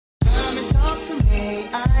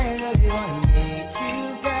I really want to meet you,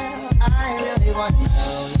 girl. I really want to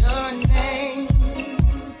know your name.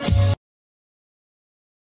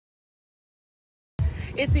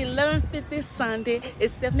 It's 11:50 Sunday.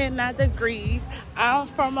 It's 79 degrees. I'm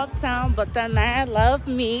from uptown, but the night love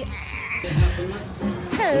me.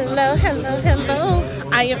 Hello, hello, hello.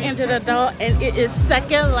 I am into the door, and it is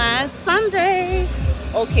Second Line Sunday.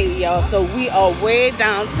 Okay, y'all. So we are way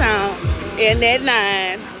downtown in that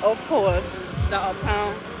 9. Of course, the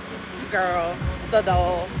uptown girl, the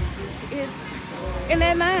doll, is in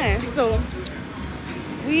that 9. So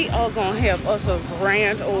we are gonna have us a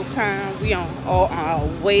grand old time. We on our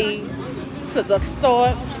way to the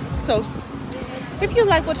store. So if you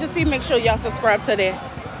like what you see, make sure y'all subscribe to that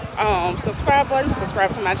subscribe button,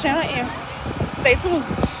 subscribe to my channel, and stay tuned.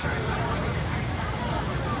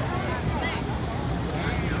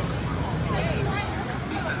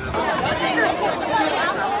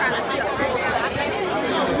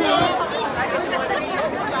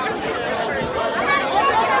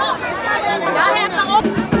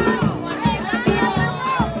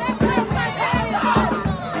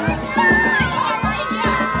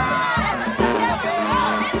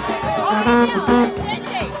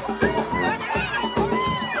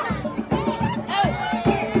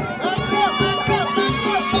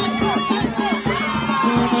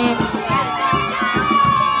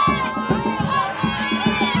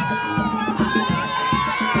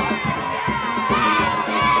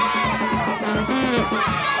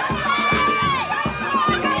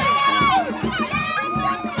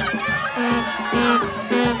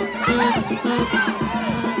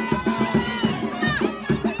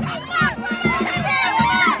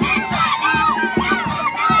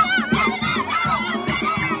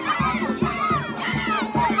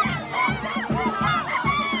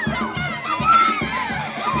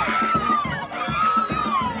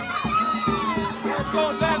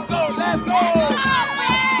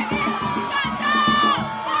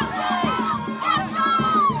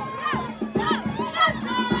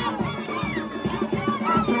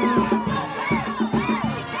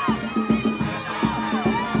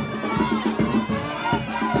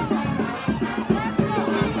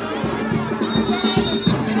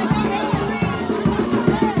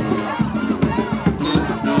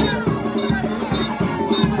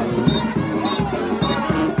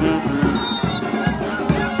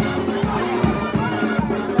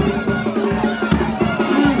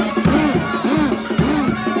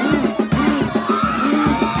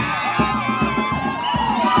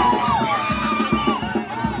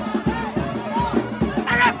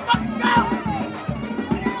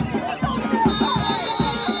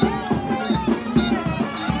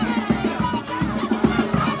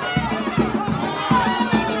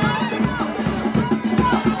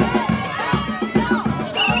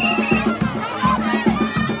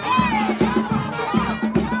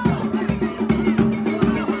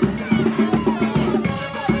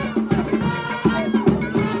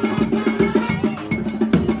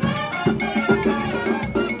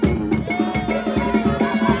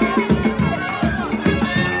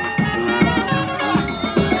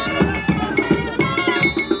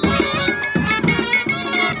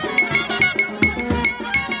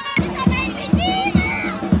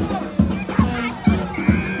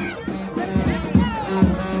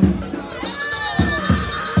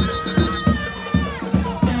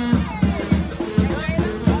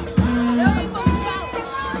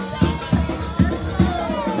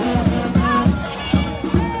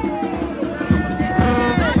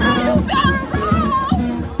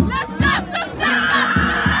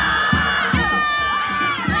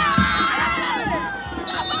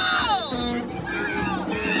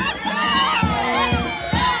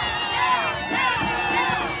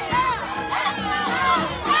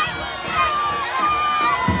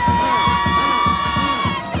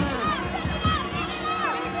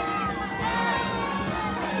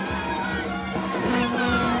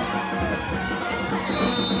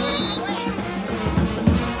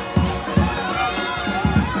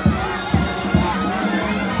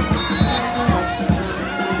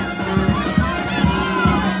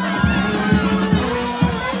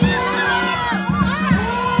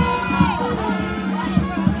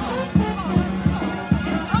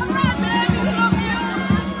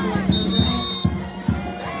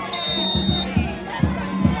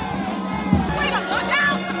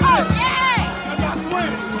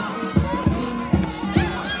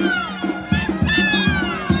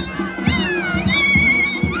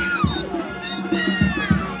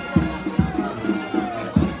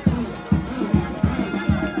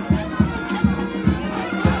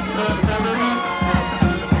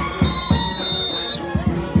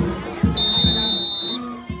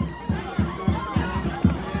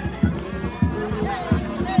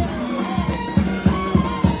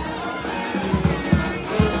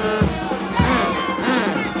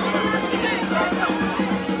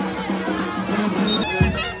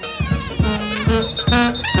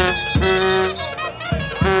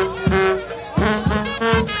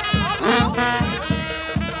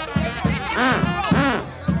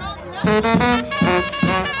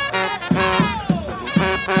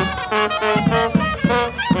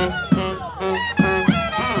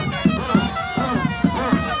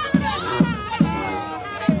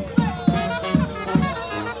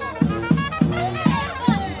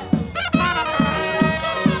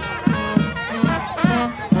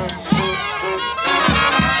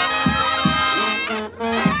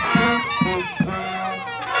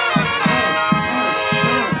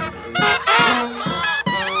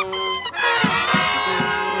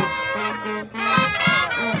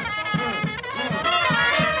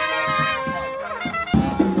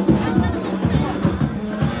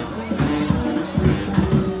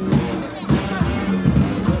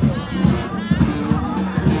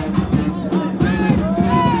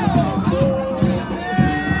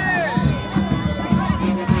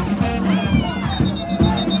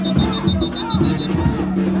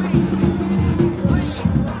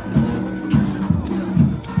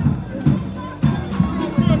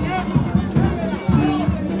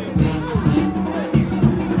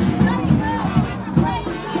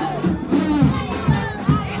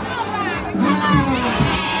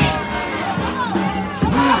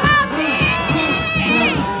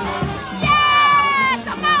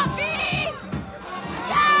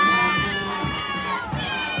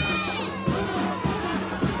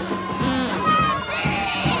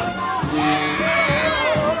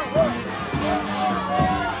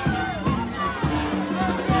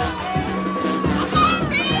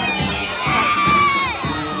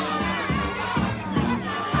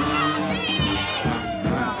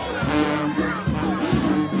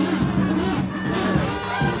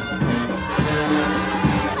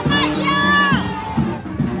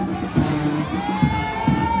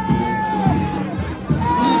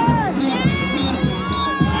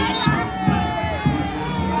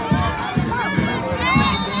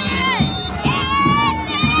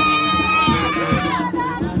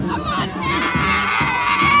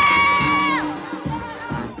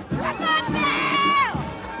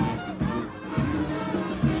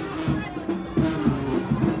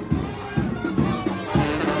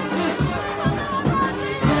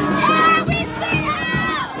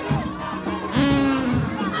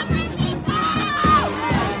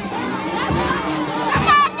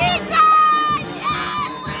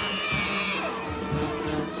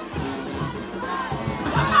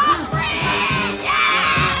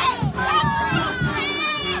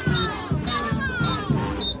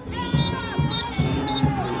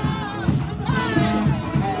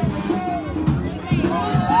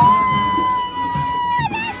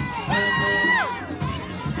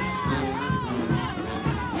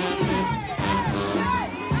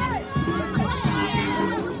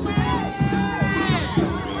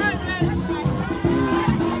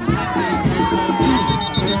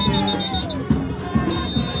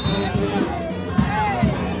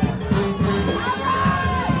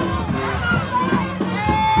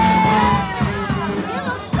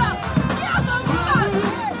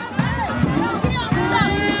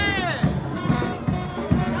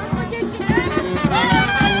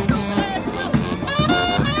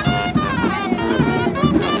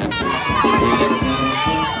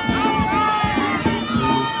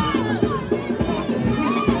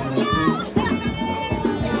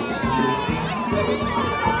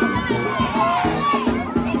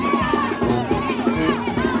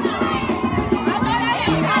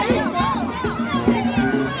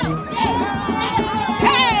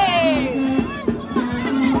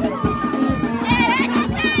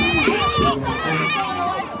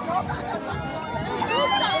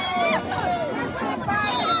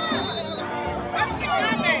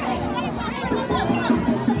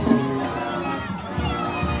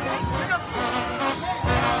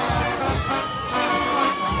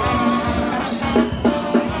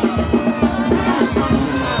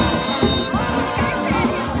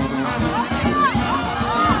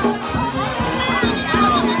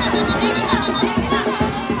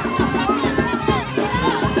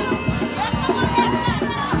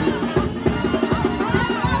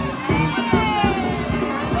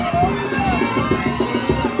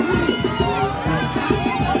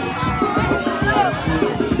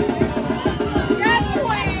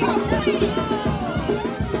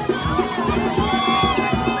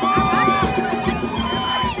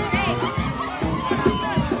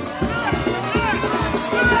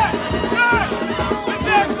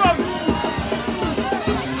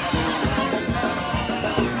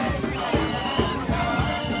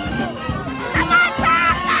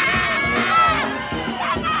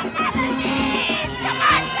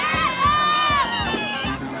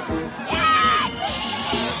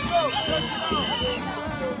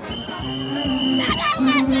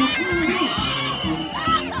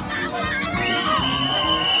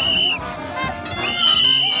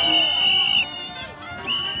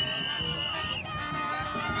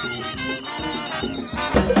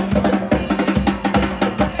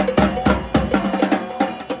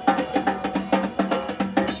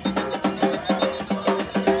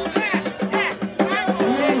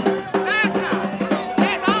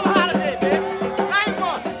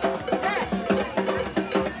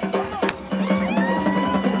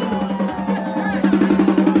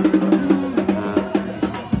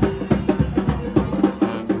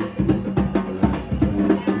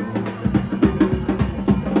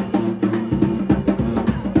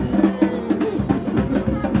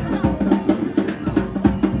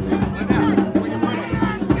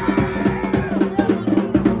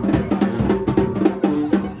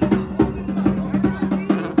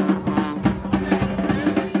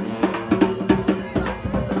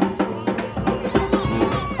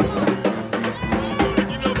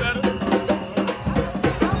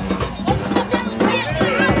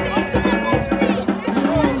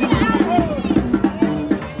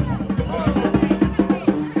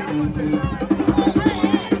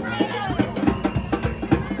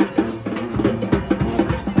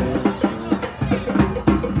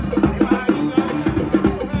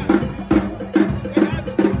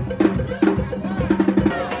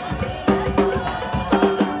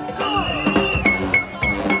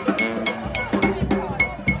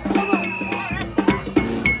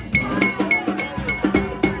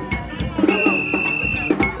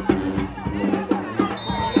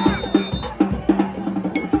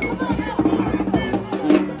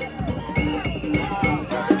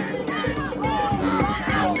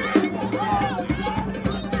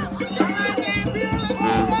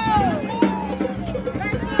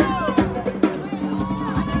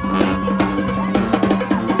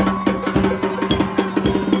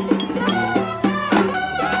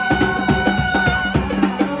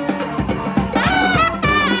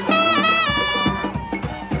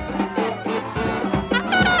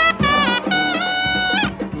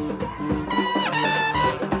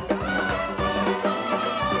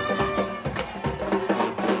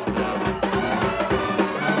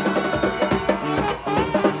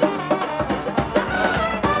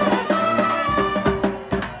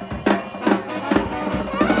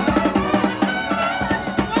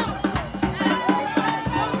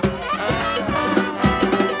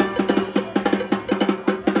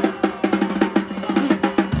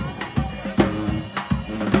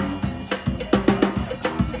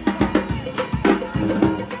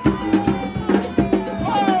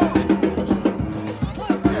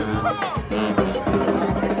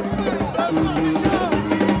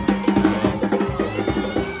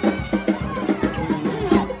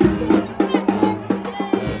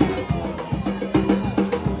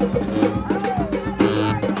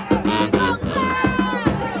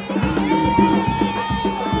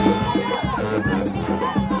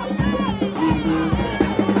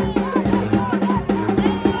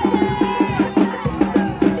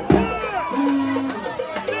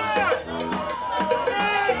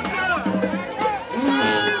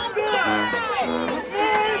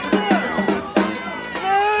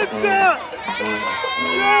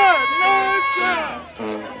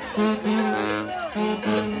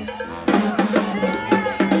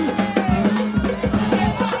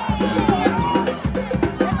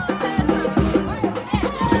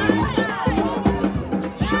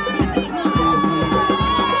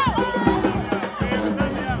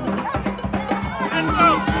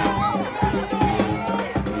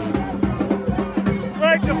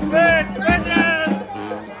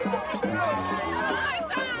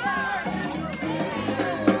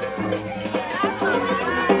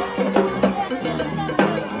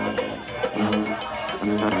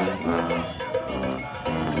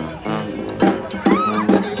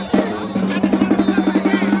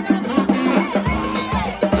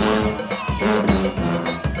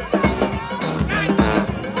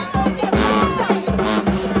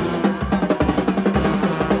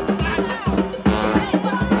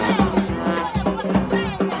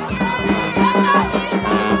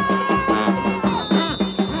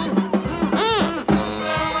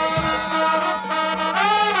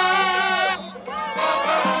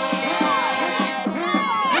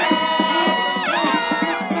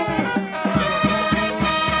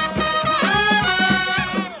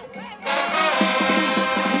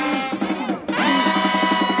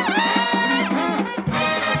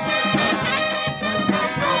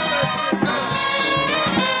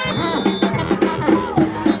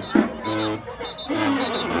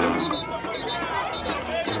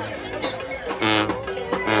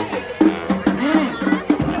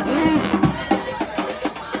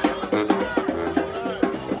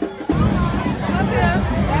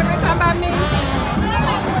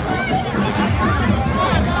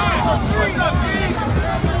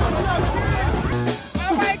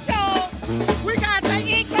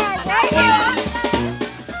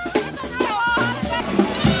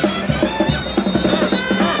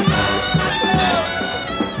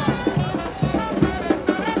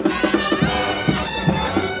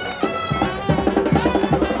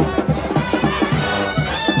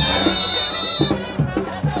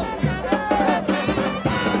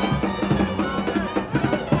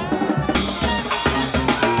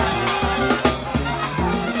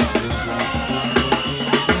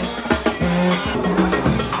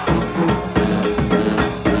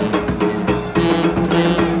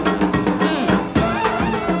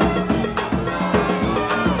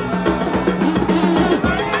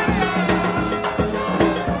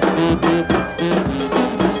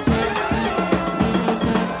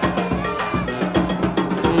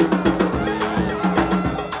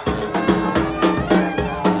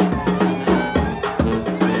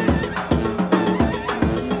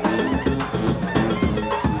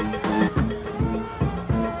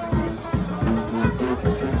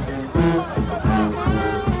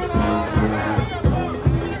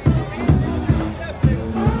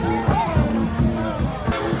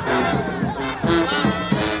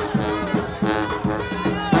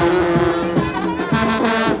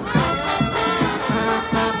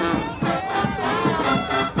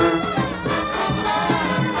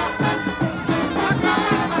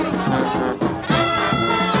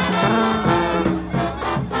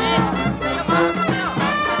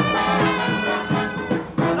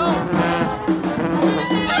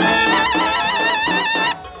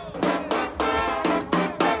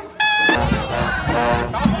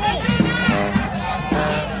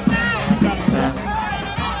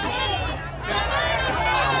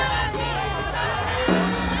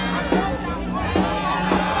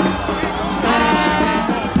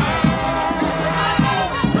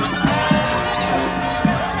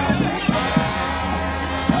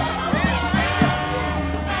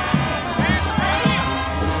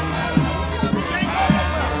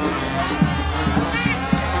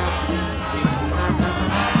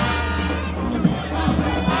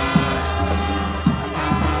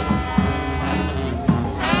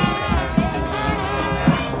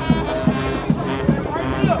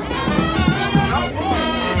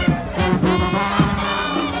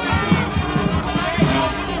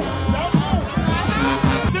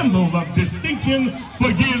 generation for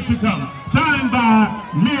years to come. Signed by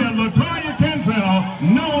Mayor LaToya Cantrell,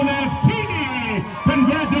 known as Teenie.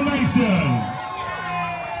 Congratulations.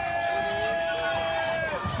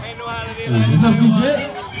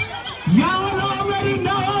 Y'all already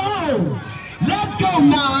know. Let's go,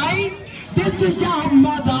 Nine. This is your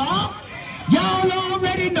mother. Y'all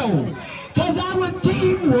already know. Cause I was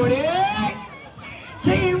Team Woody.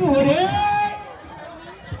 Team Woody.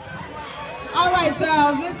 All right,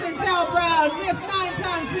 Charles. Miss Intel Brown, Miss 9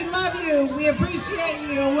 Times, we love you. We appreciate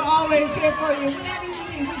you. We're always here for you. Whenever you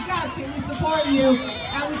need, we got you. We support you.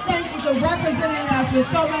 And we thank you for representing us with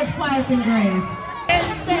so much class and grace.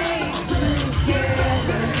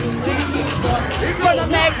 From the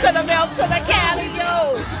Mac to the milk to the Cali,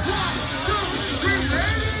 yo.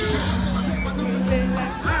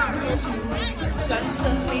 Done to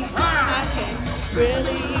me, I can't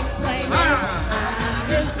really explain it.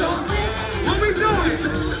 It's so many. What we doing?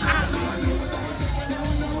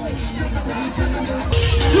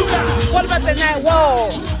 What about the night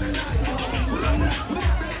wall?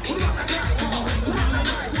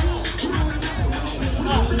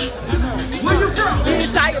 Where you from?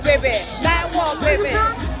 Tiger, baby. Night walk, baby.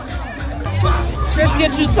 Let's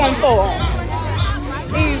get you some for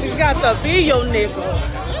him. He got to be your nigga.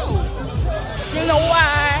 You know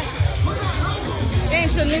why?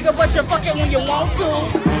 Ain't your nigga, but you're fucking when you want to.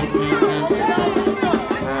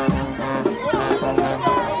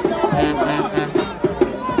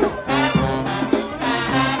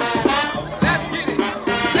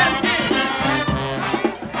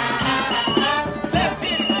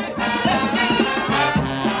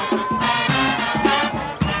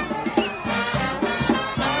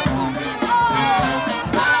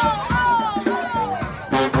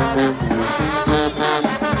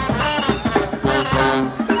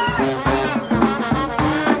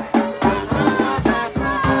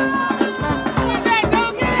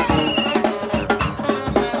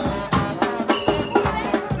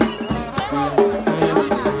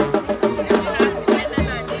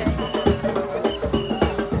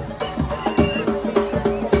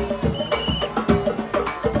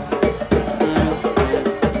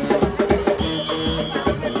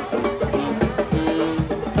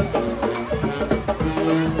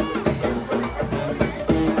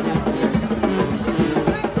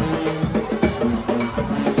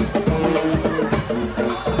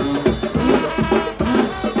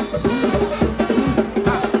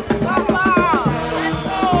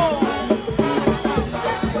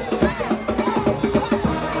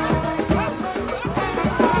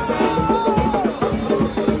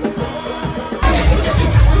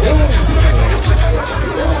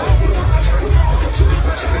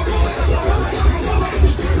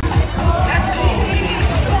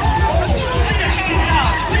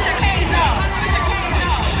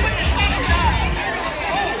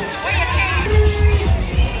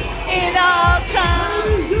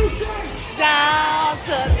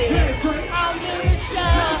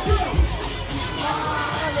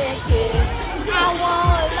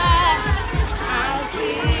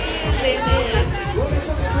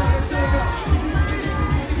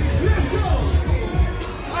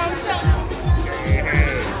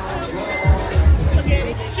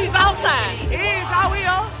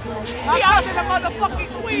 She out in the motherfucking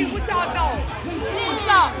squeeze. What y'all know? What's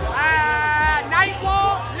up?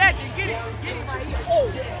 Nightfall, legend. Get it. Get it right here. Oh.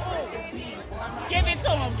 Give it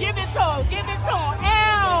to him. Give it to him. Give it to him.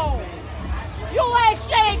 Ow. You ain't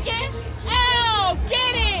shaking. Ow.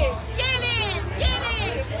 Get it. Get it. Get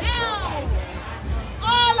it. Ow.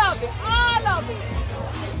 All of it. All of it.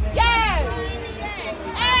 Yes.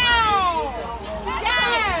 Ow.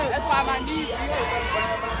 Yes. That's why my knees be hurt.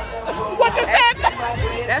 What you said?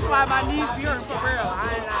 That's why my knees be hurt for real.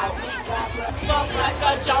 I ain't lying. Fuck like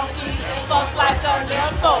a junkie. Fuck like a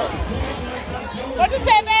nympho. What you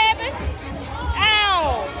say, baby?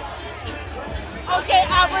 Ow. Okay, I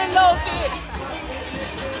reloaded.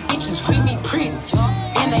 Bitches treat me pretty,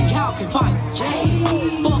 and they y'all can fight. Jay,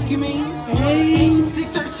 fuck you mean? Age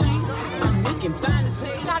 613. I'm looking fine as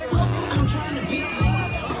hell. I'm trying to be seen.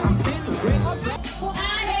 I'm been a great. I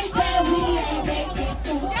hate that we ain't make it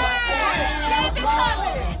too far.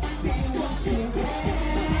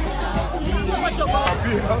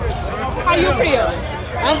 How you feel?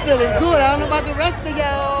 I'm feeling good. I don't know about the rest of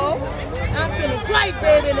y'all. I'm feeling great,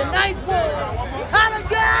 baby. In the ninth ward.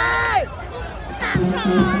 Holiday!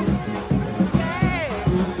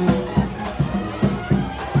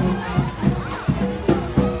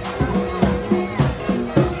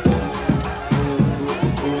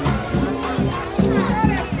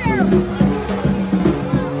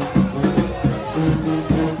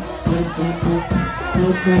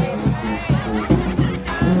 Okay.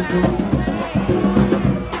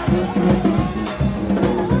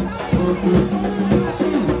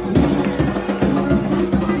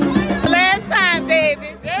 Last time,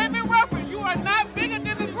 David. David Ruffin, you are not bigger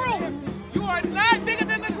than the group. You are not bigger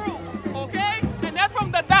than the group, okay? And that's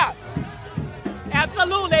from the doc.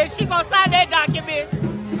 Absolutely. She gonna sign that document.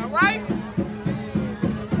 All right?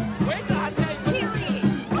 Wait till I tell you.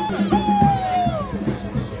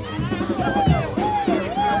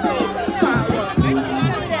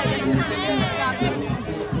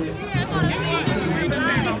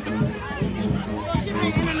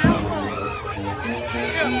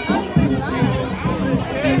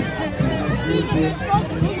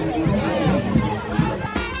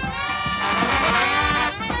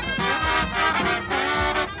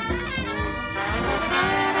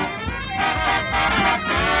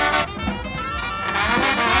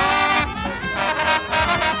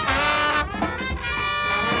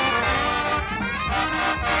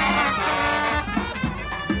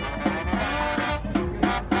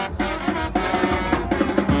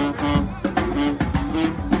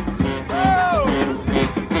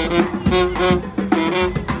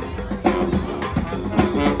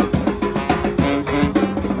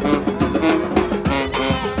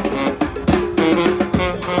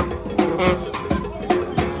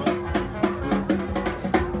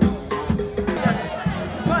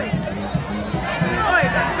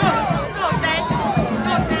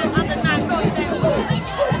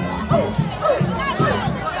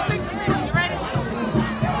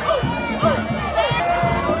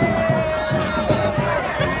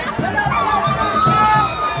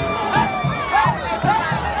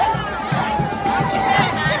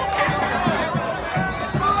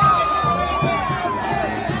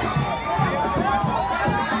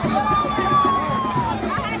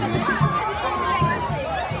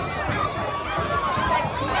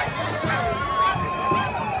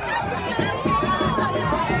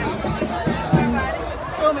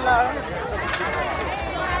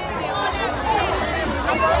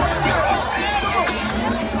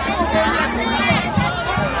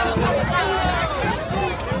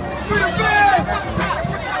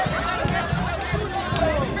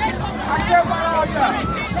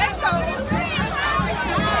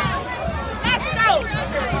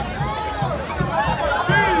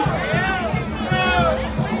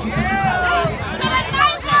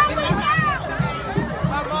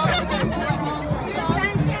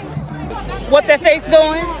 What that face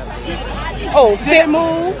doing? Oh, still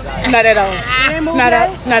move? Not at all.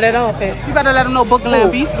 Not at all, babe. You better let them know book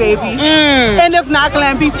Glam Beast, baby. And if not,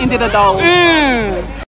 Glam Beast ended the dog.